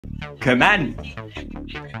Come in.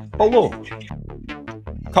 Hello.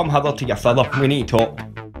 Come hither to your feather. We need to talk.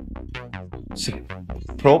 What's the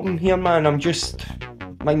problem here, man? I'm just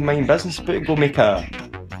mind business. About to go make a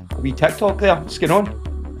wee TikTok there. What's going on?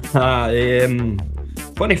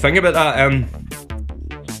 Funny thing about that,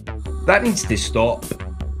 that needs to stop.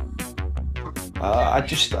 I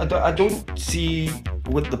don't see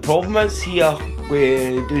what the problem is here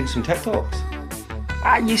with doing some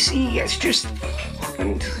TikToks. You see, it's just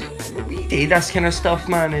we do this kind of stuff,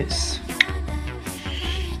 man. It's,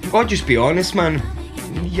 you gotta just be honest, man.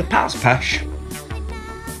 Your part's pish.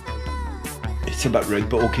 It's a bit rude,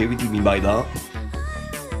 but okay, what do you mean by that?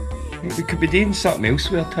 We could be doing something else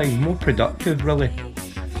with our time, more productive, really.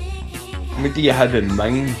 What do you have in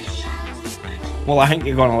mind? Well, I think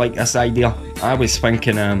you're gonna like this idea. I was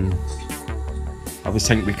thinking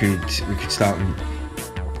we could start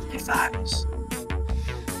fans.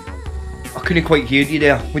 I couldn't quite hear you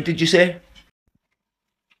there. What did you say?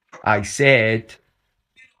 I said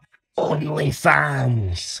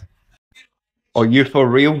OnlyFans. Are you for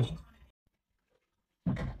real?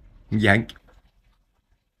 Yank.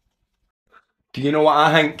 Do you know what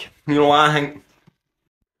I think? You know what I think?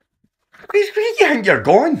 Where do you think you're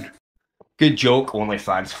going? Good joke,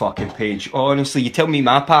 OnlyFans fucking page. Honestly, you tell me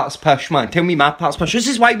my part's pish, man. Tell me my part's pish. This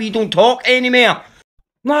is why we don't talk anymore.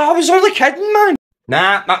 Nah, I was only kidding, man.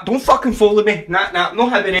 Nah, don't fucking follow me. Nah, not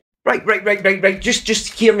having it. Right.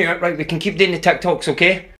 Just hear me out, right? We can keep doing the TikToks,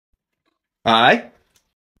 okay? Aye.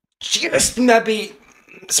 Just maybe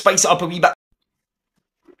spice it up a wee bit.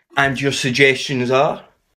 And your suggestions are?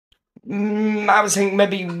 I was thinking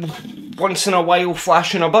maybe once in a while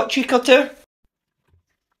flashing a butt cheek or two.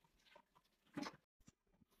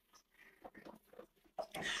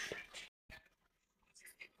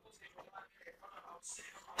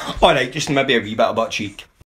 Alright, just maybe a wee bit of butt cheek.